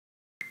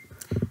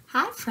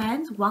Hi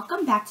friends,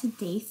 welcome back to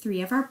day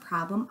 3 of our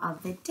problem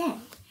of the day.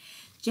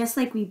 Just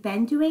like we've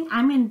been doing,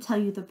 I'm going to tell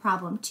you the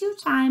problem 2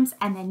 times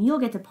and then you'll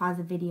get to pause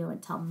the video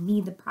and tell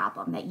me the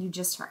problem that you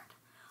just heard.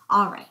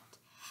 All right,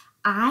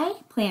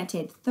 I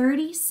planted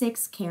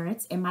 36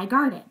 carrots in my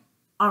garden.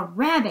 A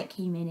rabbit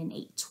came in and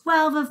ate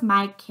 12 of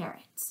my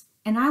carrots.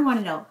 And I want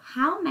to know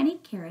how many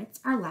carrots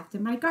are left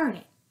in my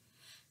garden.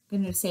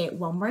 I'm going to say it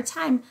one more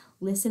time.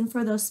 Listen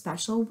for those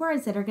special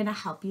words that are going to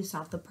help you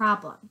solve the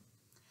problem.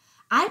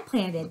 I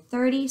planted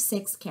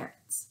 36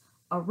 carrots.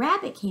 A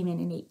rabbit came in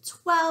and ate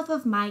 12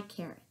 of my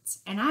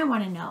carrots. And I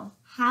want to know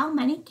how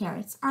many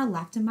carrots are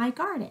left in my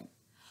garden.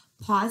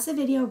 Pause the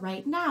video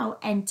right now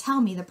and tell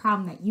me the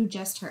problem that you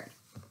just heard.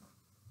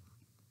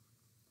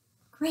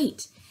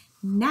 Great.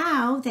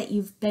 Now that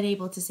you've been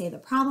able to say the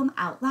problem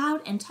out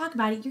loud and talk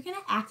about it, you're going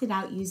to act it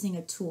out using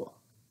a tool.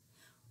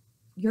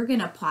 You're going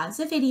to pause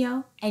the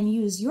video and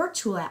use your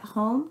tool at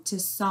home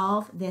to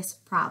solve this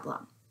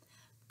problem.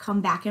 Come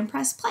back and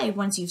press play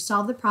once you've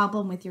solved the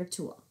problem with your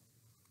tool.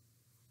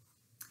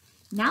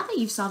 Now that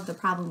you've solved the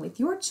problem with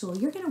your tool,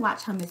 you're going to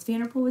watch how Ms.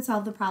 Vanderpool would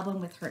solve the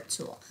problem with her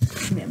tool.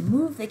 I'm going to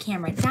move the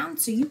camera down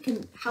so you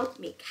can help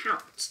me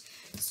count.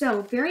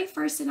 So very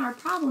first in our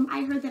problem,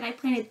 I heard that I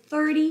planted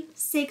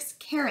 36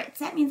 carrots.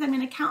 That means I'm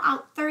going to count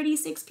out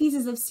 36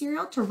 pieces of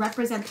cereal to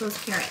represent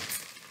those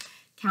carrots.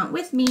 Count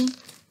with me.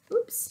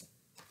 Oops.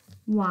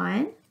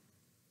 1,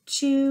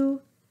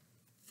 2,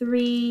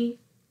 3,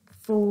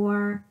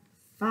 4,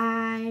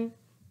 5,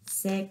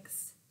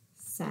 6,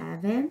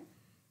 7,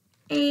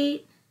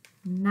 8,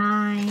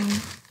 9,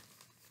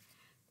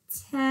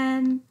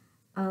 10,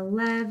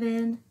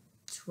 11,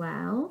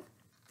 12,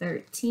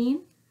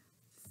 13,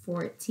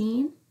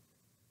 14,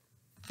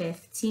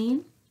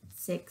 15,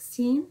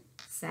 16,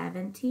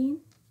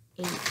 17,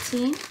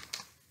 18,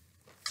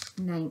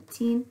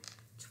 19,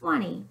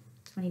 20,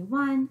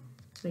 21,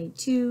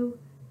 22,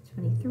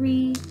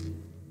 23,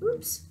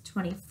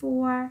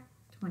 24,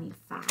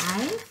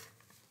 25,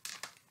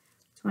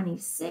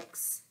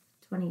 26,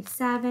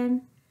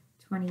 27,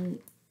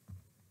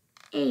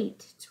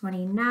 28,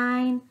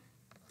 29,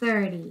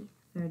 30,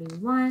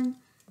 31,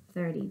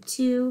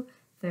 32,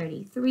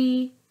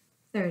 33,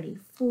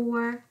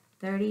 34,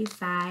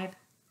 35,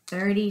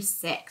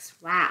 36.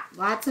 Wow,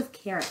 lots of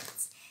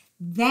carrots.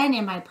 Then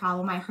in my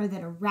problem, I heard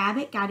that a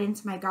rabbit got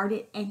into my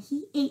garden and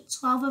he ate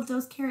 12 of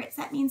those carrots.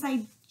 That means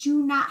I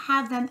do not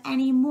have them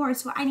anymore,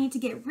 so I need to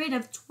get rid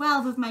of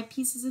 12 of my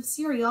pieces of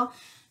cereal,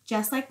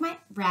 just like my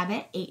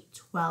rabbit ate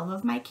 12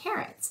 of my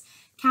carrots.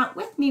 Count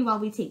with me while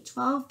we take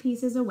 12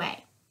 pieces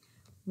away.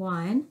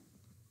 1,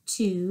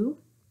 2,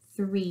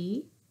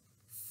 3,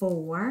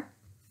 4,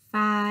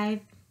 5,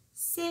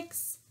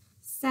 6,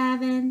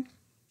 7,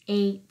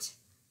 8,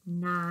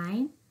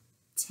 9,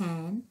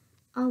 10,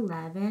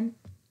 11,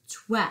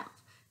 12.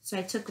 So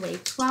I took away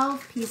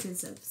 12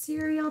 pieces of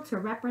cereal to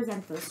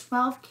represent those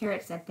 12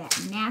 carrots that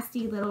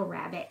nasty little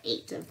rabbit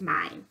ate of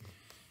mine.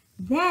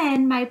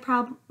 Then my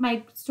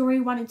story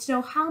wanted to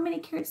know how many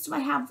carrots do I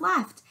have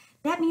left?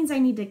 That means I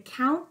need to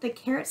count the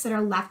carrots that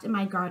are left in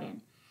my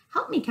garden.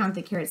 Help me count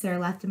the carrots that are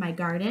left in my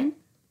garden.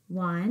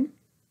 1,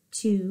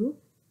 2,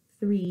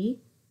 3,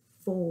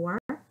 4,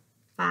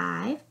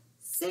 5,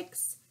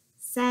 6,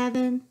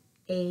 7,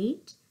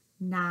 8,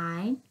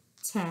 9,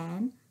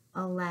 10,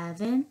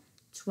 11,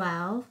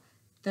 12,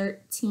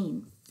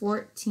 13,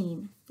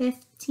 14,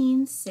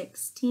 15,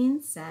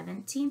 16,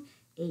 17,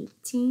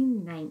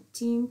 18,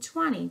 19,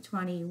 20,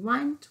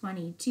 21,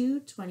 22,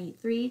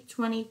 23,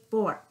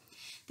 24.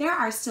 There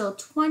are still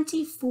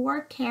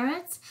 24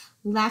 carrots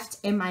left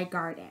in my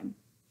garden.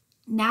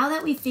 Now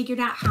that we figured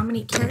out how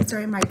many carrots are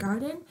in my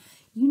garden,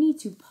 you need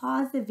to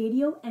pause the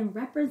video and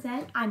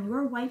represent on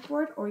your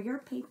whiteboard or your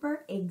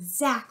paper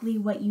exactly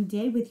what you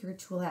did with your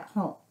tool at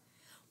home.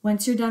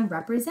 Once you're done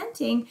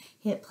representing,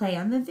 hit play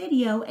on the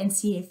video and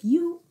see if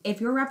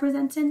your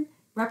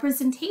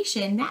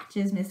representation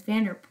matches Ms.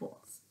 Vanderpool's.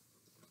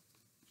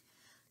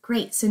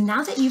 Great, so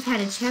now that you've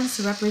had a chance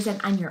to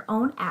represent on your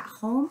own at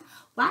home,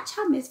 watch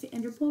how Ms.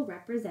 Vanderpool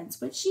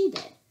represents what she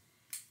did.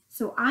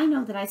 So I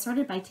know that I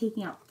started by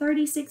taking out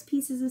 36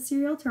 pieces of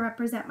cereal to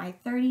represent my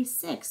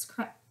 36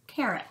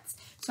 carrots.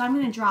 So I'm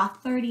going to draw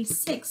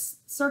 36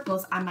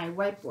 circles on my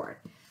whiteboard.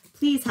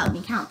 Please help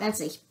me count.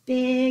 That's a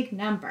big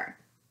number.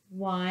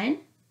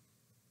 1,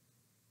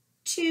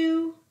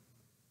 2,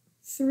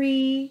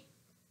 3,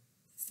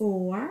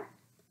 4,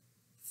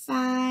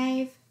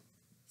 5,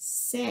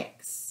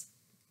 6,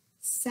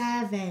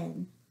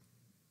 7,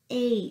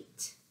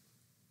 8,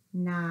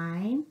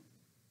 9,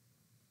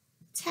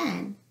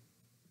 10,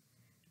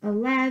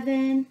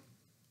 11,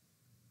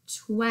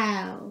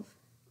 12,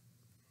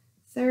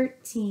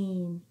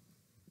 13,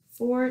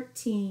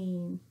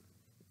 14,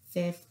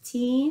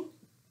 15,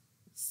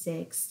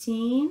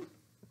 16,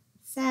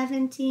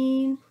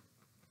 17,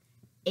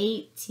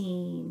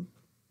 18,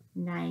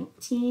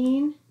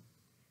 19,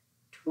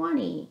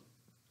 20,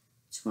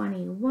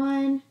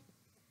 21,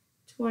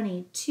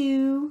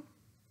 22,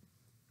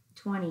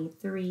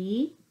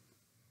 23,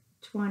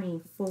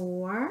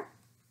 24,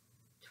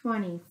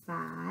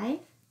 25,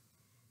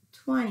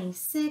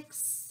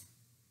 26,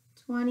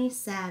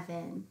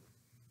 27,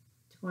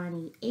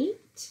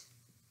 28,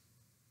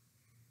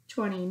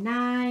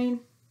 29,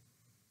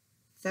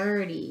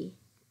 30,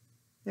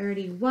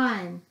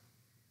 31,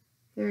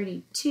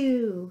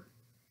 32,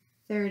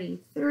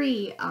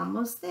 33,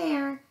 almost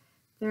there,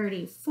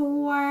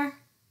 34,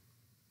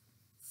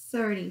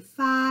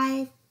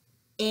 35,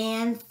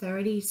 and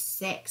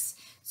 36.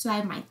 So I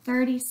have my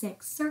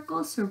 36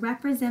 circles to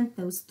represent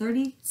those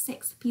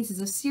 36 pieces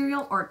of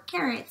cereal or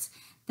carrots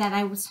that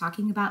I was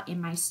talking about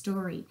in my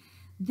story.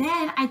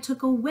 Then I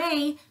took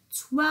away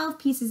 12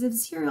 pieces of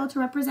cereal to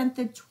represent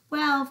the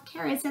 12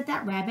 carrots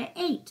that rabbit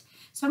ate.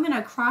 So I'm going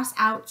to cross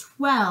out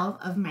 12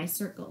 of my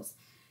circles.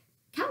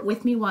 Count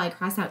with me while I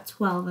cross out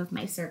 12 of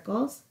my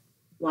circles.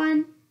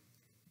 1,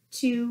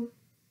 2,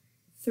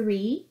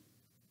 3,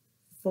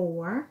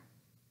 4,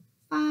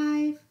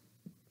 5,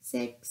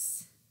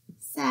 6,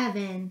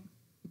 7,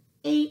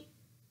 8,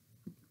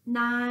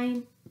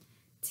 9,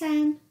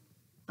 10,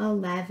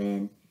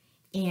 11,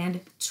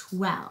 and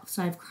 12.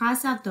 So I've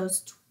crossed out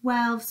those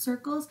 12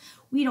 circles.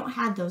 We don't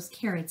have those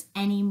carrots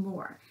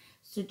anymore.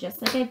 So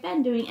just like I've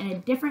been doing in a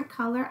different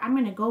color, I'm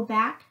going to go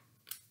back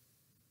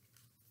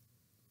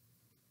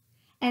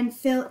and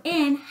fill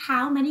in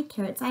how many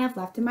carrots I have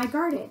left in my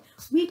garden.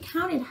 We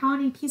counted how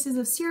many pieces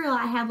of cereal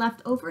I had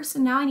left over, so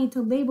now I need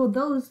to label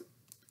those,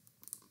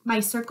 my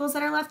circles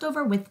that are left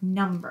over, with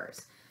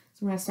numbers.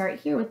 So I'm going to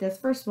start here with this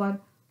first one.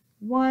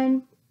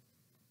 1,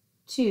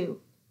 2,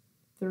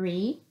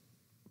 3,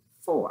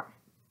 4,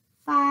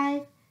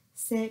 5,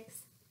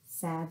 6,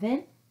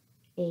 7,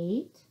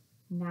 8,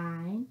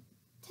 9,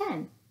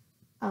 10,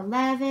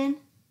 11,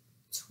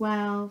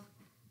 12,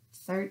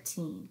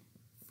 13,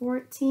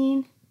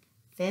 14,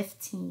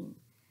 15,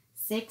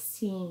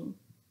 16,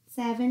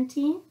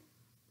 17,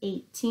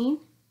 18,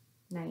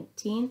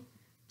 19,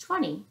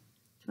 20,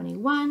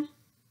 21,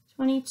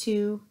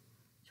 22,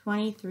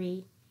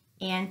 23,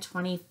 and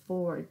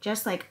 24.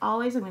 Just like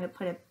always, I'm going to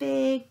put a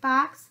big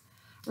box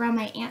around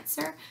my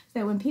answer so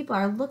that when people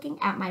are looking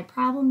at my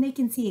problem, they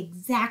can see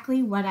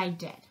exactly what I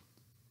did.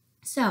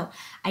 So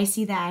I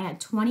see that I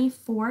had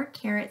 24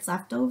 carrots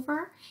left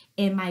over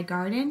in my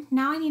garden.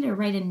 Now I need to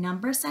write a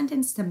number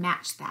sentence to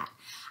match that.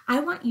 I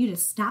want you to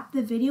stop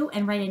the video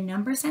and write a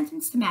number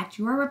sentence to match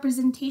your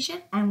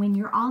representation, and when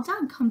you're all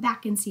done, come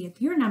back and see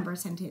if your number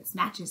sentence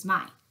matches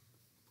mine.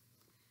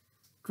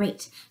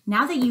 Great.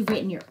 Now that you've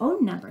written your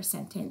own number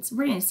sentence,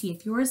 we're going to see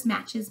if yours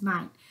matches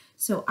mine.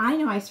 So I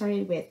know I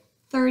started with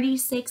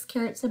 36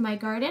 carrots in my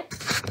garden.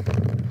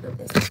 Move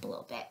this up a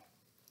little bit.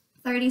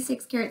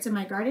 36 carrots in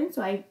my garden.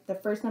 So the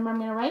first number I'm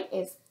going to write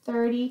is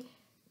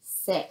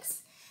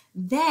 36.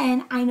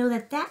 Then I know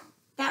that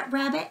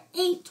rabbit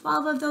ate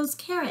 12 of those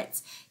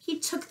carrots. He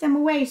took them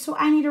away. So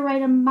I need to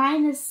write a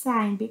minus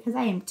sign because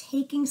I am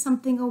taking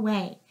something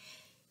away.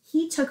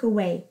 He took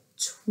away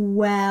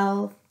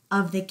 12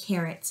 of the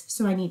carrots.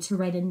 So I need to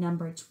write a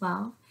number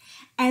 12.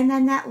 And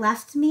then that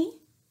left me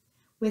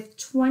with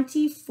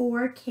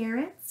 24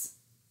 carrots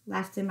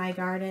left in my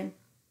garden.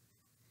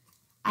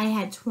 I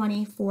had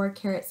 24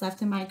 carrots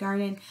left in my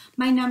garden.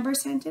 My number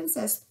sentence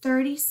says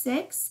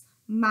 36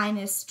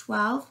 minus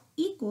 12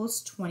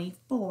 equals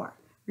 24.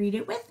 Read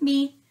it with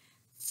me.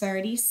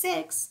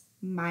 36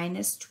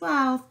 minus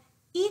 12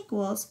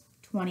 equals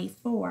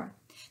 24.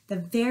 The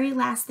very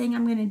last thing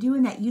I'm going to do,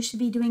 and that you should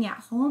be doing at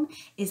home,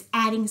 is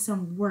adding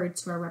some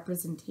words to our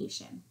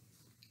representation.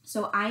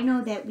 So I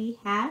know that we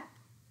had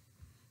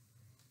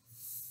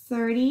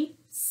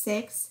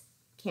 36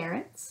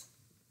 carrots.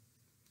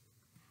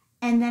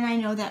 And then I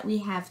know that we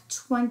have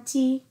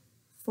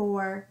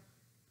 24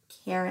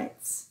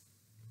 carrots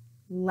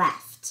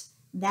left.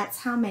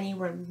 That's how many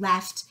were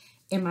left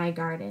in my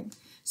garden.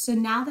 So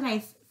now that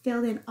I've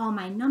filled in all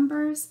my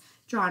numbers,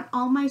 drawn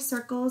all my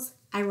circles,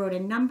 I wrote a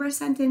number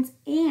sentence,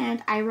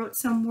 and I wrote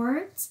some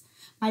words,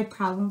 my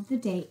problem of the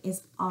day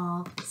is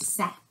all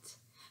set.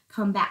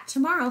 Come back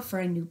tomorrow for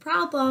a new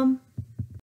problem.